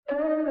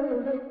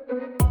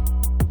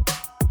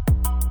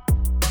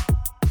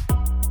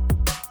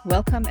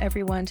Welcome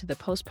everyone to the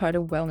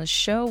Postpartum Wellness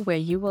Show, where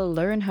you will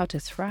learn how to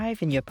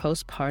thrive in your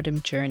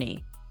postpartum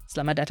journey.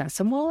 Selamat datang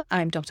semua.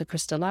 I'm Dr.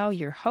 Krista Lau,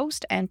 your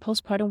host and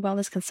postpartum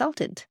wellness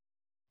consultant.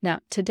 Now,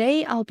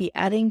 today I'll be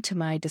adding to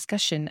my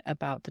discussion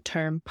about the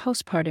term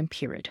postpartum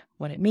period,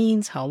 what it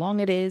means, how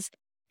long it is,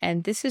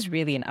 and this is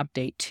really an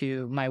update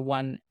to my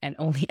one and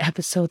only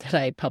episode that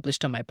I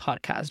published on my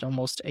podcast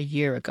almost a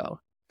year ago.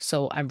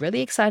 So I'm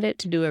really excited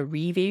to do a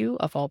review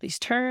of all these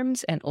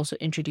terms and also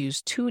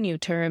introduce two new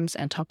terms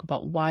and talk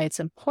about why it's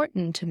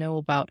important to know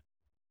about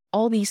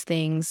all these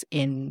things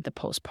in the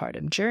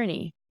postpartum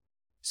journey.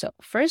 So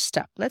first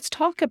up, let's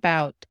talk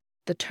about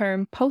the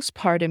term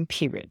postpartum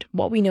period,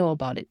 what we know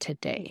about it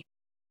today.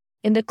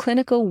 In the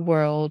clinical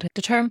world,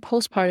 the term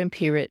postpartum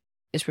period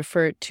is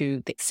referred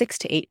to the 6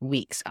 to 8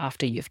 weeks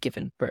after you've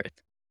given birth.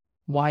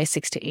 Why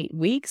 6 to 8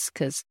 weeks?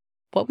 Because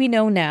what we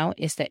know now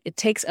is that it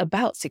takes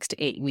about 6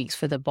 to 8 weeks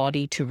for the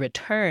body to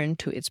return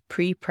to its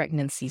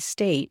pre-pregnancy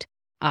state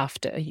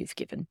after you've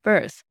given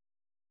birth.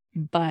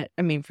 But,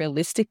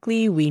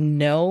 realistically, we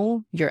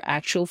know your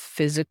actual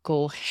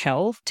physical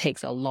health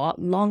takes a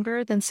lot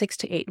longer than 6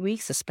 to 8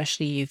 weeks,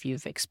 especially if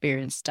you've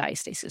experienced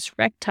diastasis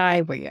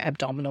recti, where your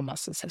abdominal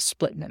muscles have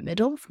split in the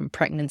middle from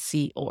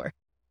pregnancy or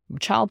from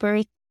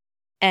childbirth.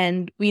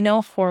 And we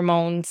know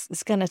hormones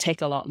is going to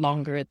take a lot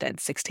longer than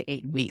 6 to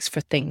 8 weeks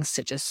for things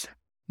to just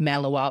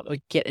mellow out or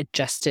get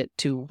adjusted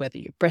to whether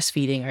you're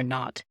breastfeeding or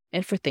not,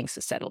 and for things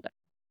to settle down.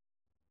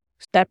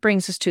 So that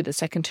brings us to the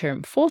second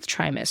term, fourth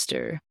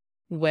trimester,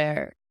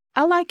 where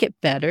I like it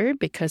better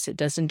because it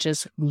doesn't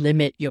just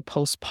limit your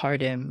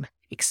postpartum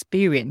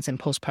experience and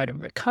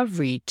postpartum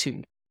recovery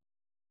to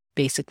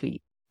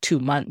basically 2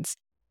 months.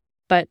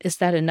 But is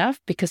that enough?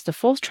 Because the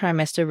fourth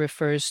trimester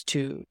refers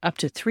to up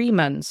to 3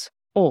 months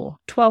or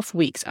 12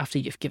 weeks after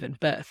you've given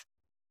birth.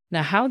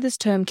 Now, how this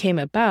term came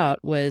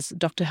about was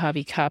Dr.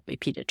 Harvey Karp, a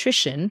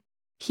pediatrician.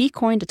 He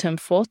coined the term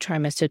fourth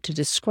trimester to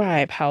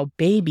describe how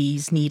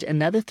babies need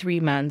another 3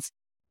 months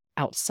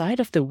outside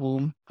of the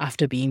womb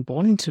after being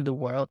born into the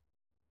world,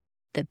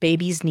 that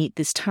babies need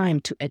this time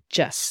to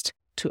adjust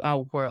to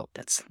our world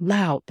that's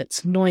loud,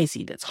 that's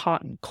noisy, that's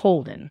hot and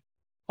cold and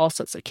all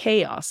sorts of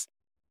chaos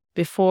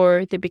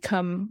before they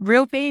become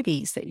real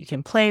babies that you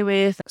can play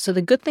with. So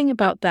the good thing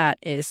about that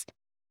is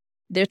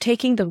they're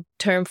taking the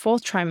term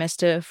fourth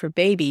trimester for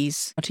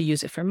babies to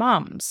use it for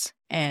moms.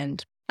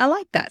 And I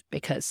like that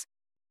because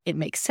it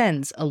makes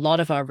sense. A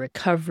lot of our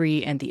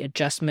recovery and the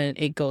adjustment,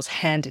 it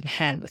goes hand in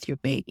hand with your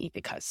baby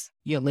because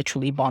you're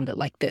literally bonded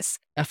like this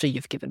after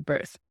you've given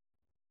birth.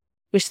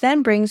 Which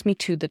then brings me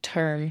to the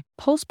term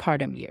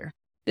postpartum year.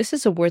 This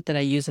is a word that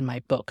I use in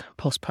my book,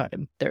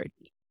 Postpartum 30.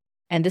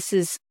 And this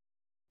is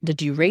the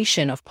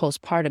duration of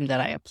postpartum that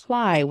I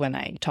apply when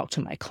I talk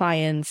to my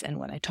clients and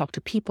when I talk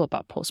to people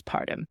about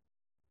postpartum.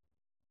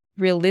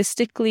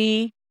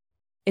 Realistically,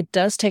 it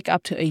does take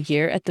up to a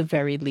year at the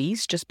very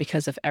least, just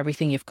because of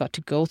everything you've got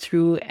to go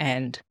through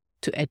and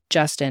to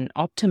adjust and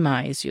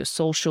optimize your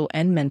social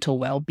and mental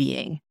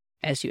well-being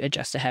as you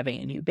adjust to having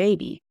a new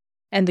baby.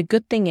 And the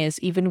good thing is,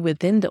 even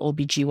within the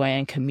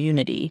OBGYN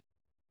community,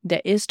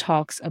 there is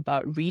talks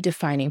about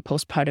redefining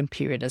postpartum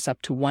period as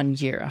up to 1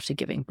 year after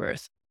giving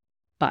birth.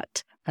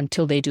 But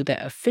until they do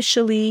that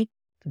officially,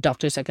 the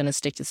doctors are going to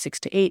stick to 6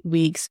 to 8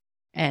 weeks.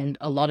 And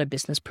a lot of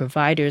business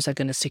providers are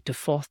going to stick to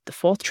the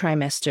fourth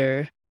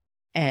trimester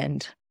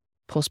and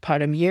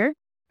postpartum year.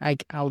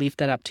 I'll leave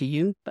that up to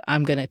you, but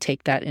I'm going to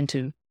take that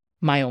into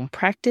my own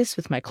practice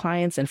with my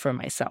clients and for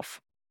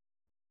myself.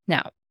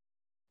 Now,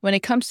 when it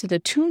comes to the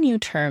two new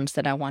terms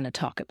that I want to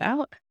talk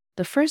about,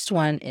 the first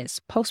one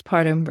is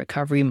Postpartum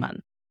Recovery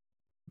Month.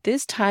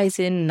 This ties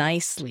in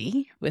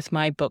nicely with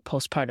my book,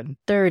 Postpartum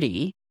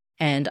 30,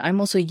 and I'm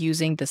also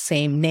using the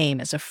same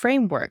name as a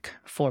framework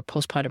for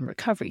postpartum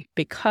recovery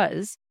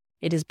because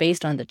it is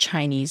based on the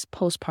Chinese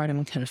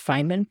postpartum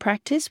confinement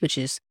practice, which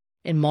is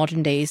in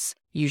modern days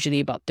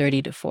usually about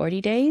 30 to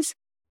 40 days.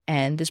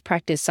 And this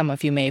practice, some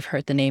of you may have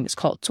heard the name, is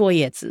called 坐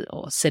月子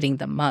or sitting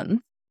the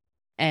month.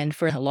 And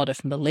for a lot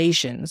of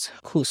Malaysians,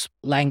 whose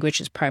language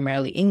is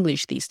primarily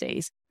English these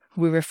days,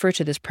 we refer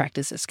to this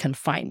practice as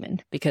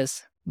confinement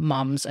because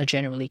moms are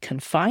generally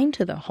confined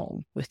to the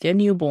home with their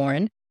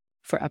newborn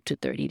for up to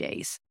 30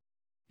 days.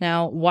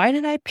 Now, why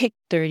did I pick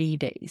 30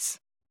 days?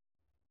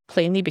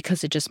 Plainly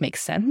because it just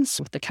makes sense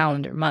with the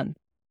calendar month.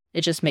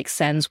 It just makes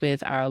sense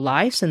with our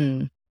lives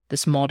in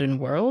this modern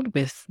world,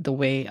 with the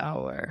way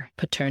our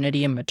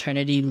paternity and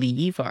maternity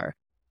leave are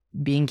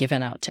being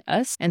given out to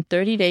us. And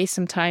 30 days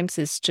sometimes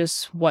is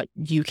just what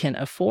you can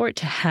afford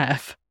to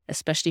have,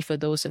 especially for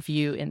those of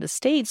you in the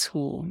States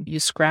who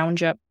you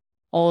scrounge up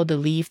all the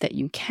leave that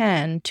you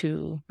can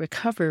to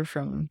recover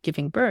from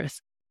giving birth.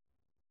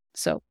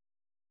 So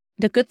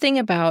the good thing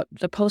about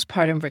the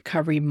postpartum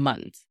recovery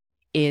month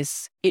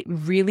is it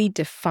really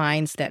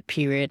defines that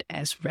period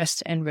as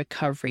rest and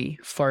recovery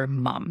for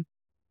mom.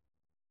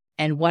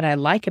 And what I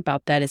like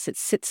about that is it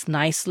sits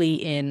nicely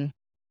in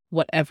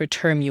whatever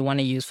term you want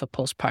to use for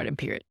postpartum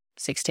period,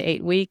 6 to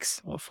 8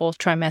 weeks or fourth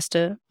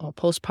trimester or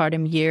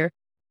postpartum year,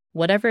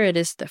 whatever it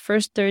is, the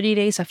first 30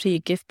 days after you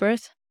give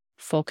birth,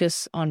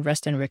 focus on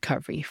rest and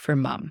recovery for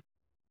mom.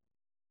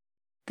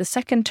 The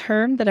second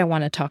term that I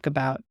want to talk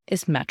about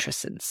is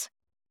matrescence.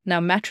 Now,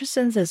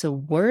 matrescence as a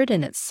word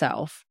in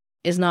itself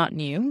is not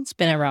new. It's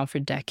been around for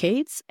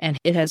decades, and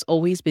it has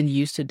always been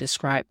used to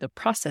describe the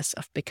process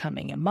of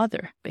becoming a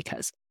mother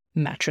because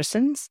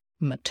matrescence,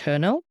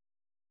 maternal,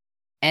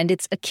 and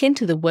it's akin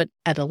to the word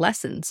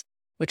adolescence,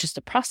 which is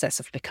the process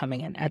of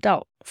becoming an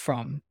adult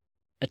from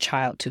a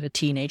child to a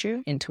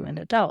teenager into an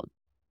adult.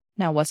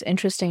 Now, what's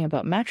interesting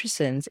about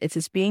matrescence is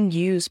it's being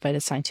used by the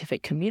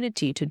scientific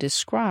community to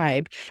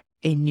describe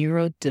a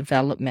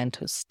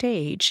neurodevelopmental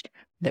stage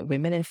that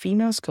women and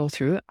females go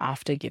through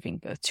after giving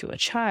birth to a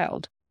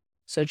child.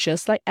 So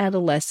just like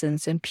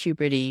adolescence and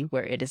puberty,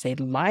 where it is a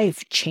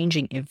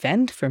life-changing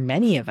event for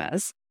many of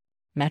us,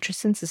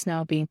 matrescence is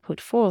now being put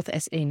forth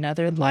as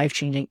another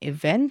life-changing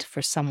event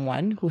for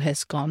someone who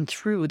has gone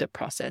through the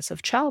process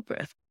of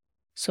childbirth.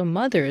 So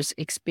mothers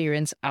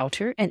experience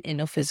outer and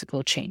inner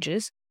physical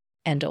changes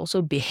and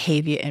also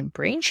behavior and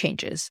brain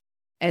changes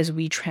as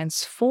we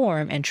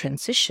transform and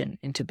transition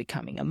into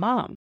becoming a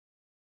mom.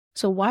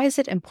 So why is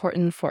it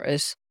important for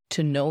us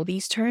to know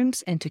these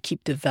terms and to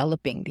keep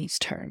developing these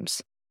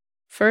terms?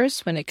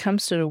 First, when it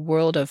comes to the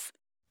world of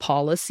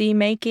policy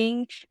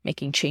making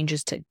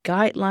changes to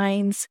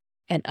guidelines,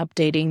 and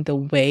updating the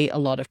way a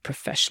lot of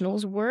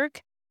professionals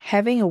work,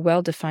 having a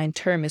well-defined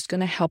term is going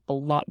to help a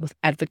lot with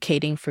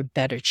advocating for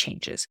better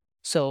changes.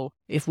 So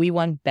if we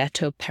want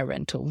better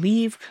parental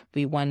leave,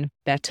 we want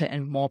better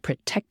and more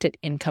protected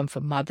income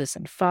for mothers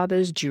and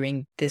fathers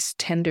during this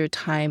tender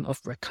time of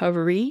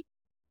recovery,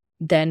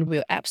 then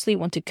we'll absolutely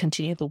want to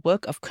continue the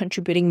work of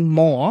contributing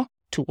more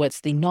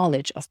towards the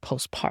knowledge of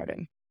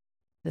postpartum.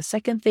 The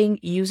second thing,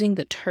 using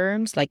the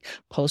terms like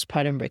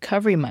postpartum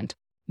recovery month,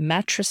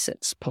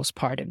 matrescence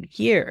postpartum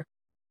year,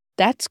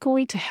 that's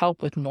going to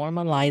help with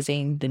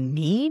normalizing the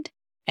need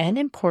and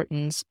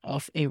importance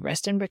of a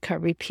rest and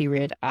recovery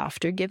period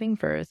after giving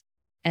birth,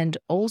 and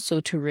also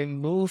to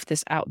remove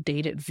this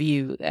outdated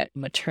view that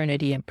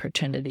maternity and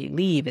paternity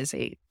leave is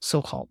a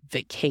so-called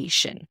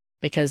vacation,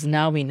 because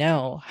now we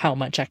know how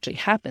much actually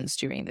happens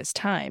during this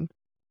time.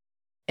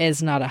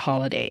 It's not a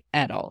holiday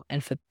at all.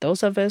 And for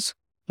those of us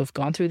who've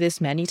gone through this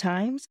many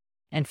times,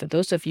 and for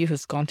those of you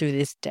who've gone through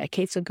this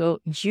decades ago,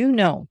 you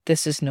know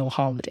this is no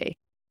holiday.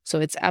 So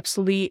it's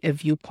absolutely a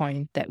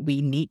viewpoint that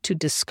we need to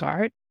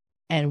discard.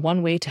 And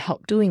one way to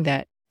help doing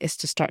that is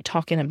to start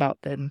talking about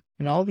them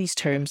in all these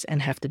terms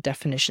and have the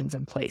definitions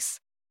in place.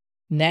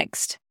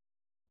 Next,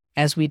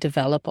 as we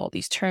develop all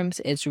these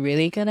terms, it's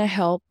really going to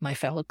help my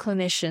fellow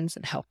clinicians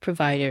and health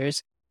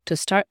providers to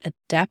start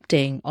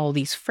adapting all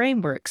these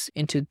frameworks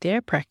into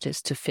their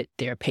practice to fit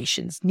their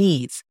patients'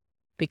 needs.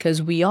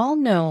 Because we all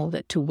know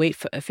that to wait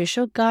for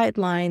official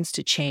guidelines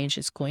to change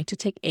is going to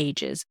take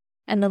ages.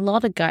 And a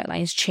lot of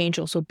guidelines change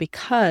also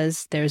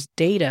because there's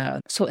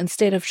data. So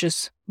instead of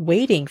just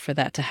waiting for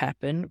that to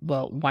happen,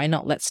 well, why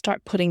not let's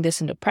start putting this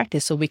into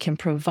practice so we can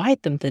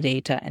provide them the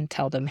data and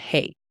tell them,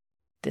 hey,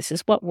 this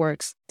is what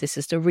works. This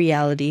is the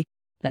reality.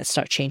 Let's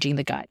start changing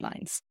the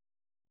guidelines.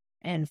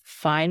 And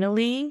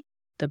finally,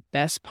 the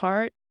best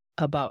part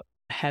about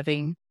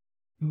having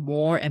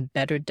more and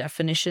better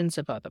definitions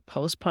about the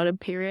postpartum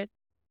period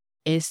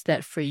is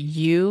that for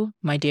you,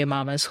 my dear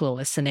mamas who are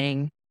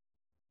listening,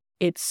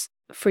 it's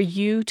for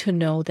you to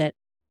know that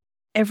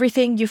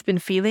everything you've been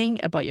feeling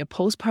about your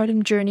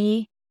postpartum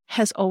journey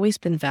has always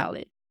been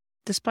valid,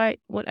 despite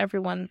what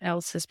everyone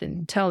else has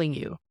been telling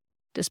you,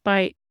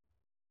 despite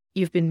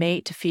you've been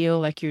made to feel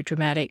like you're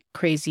dramatic,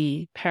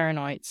 crazy,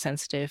 paranoid,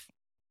 sensitive,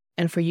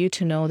 and for you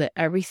to know that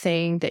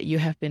everything that you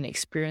have been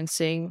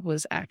experiencing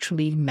was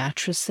actually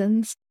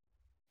matrescence,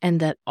 and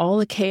that all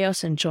the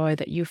chaos and joy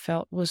that you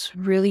felt was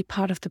really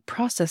part of the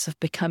process of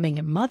becoming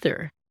a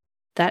mother.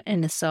 That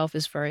in itself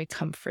is very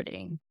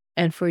comforting.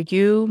 And for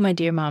you, my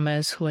dear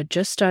mamas who are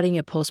just starting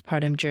your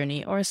postpartum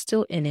journey or are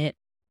still in it,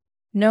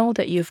 know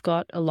that you've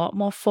got a lot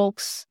more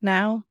folks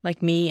now,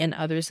 like me and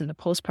others in the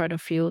postpartum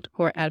field,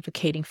 who are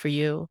advocating for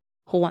you,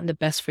 who want the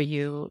best for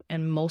you,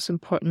 and most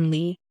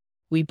importantly,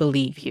 we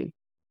believe you.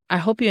 I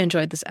hope you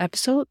enjoyed this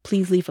episode.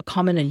 Please leave a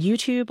comment on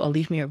YouTube or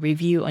leave me a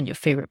review on your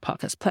favorite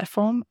podcast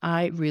platform.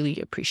 I really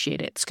appreciate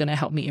it. It's going to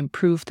help me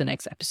improve the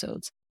next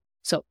episodes.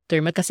 So,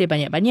 terima kasih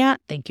banyak-banyak.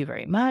 Thank you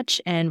very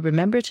much. And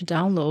remember to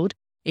download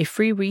a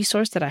free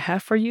resource that I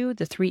have for you,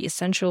 the 3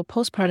 essential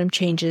postpartum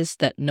changes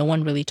that no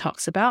one really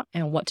talks about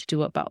and what to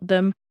do about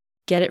them.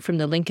 Get it from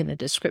the link in the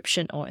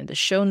description or in the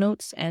show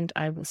notes, and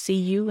I will see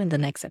you in the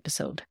next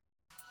episode.